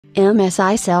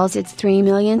MSI sells its 3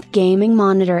 millionth gaming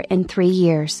monitor in 3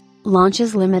 years,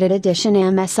 launches limited edition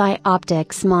MSI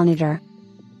Optix monitor.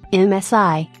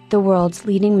 MSI, the world's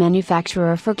leading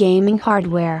manufacturer for gaming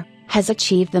hardware, has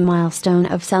achieved the milestone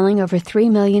of selling over 3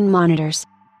 million monitors.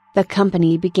 The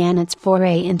company began its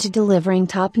foray into delivering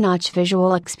top-notch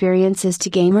visual experiences to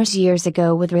gamers years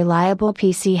ago with reliable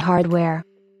PC hardware.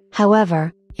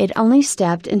 However, it only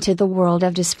stepped into the world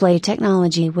of display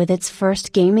technology with its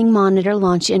first gaming monitor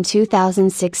launch in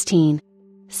 2016.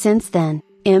 Since then,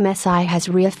 MSI has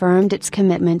reaffirmed its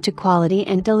commitment to quality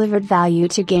and delivered value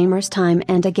to gamers time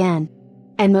and again.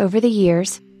 And over the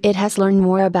years, it has learned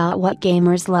more about what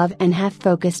gamers love and have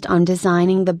focused on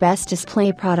designing the best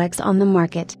display products on the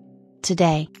market.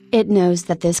 Today, it knows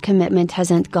that this commitment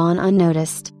hasn't gone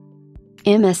unnoticed.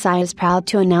 MSI is proud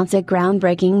to announce a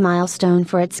groundbreaking milestone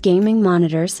for its gaming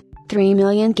monitors: 3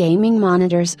 million gaming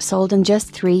monitors sold in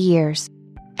just 3 years.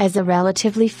 As a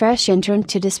relatively fresh entrant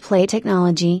to display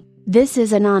technology, this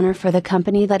is an honor for the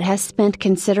company that has spent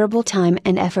considerable time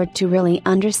and effort to really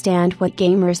understand what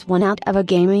gamers want out of a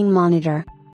gaming monitor.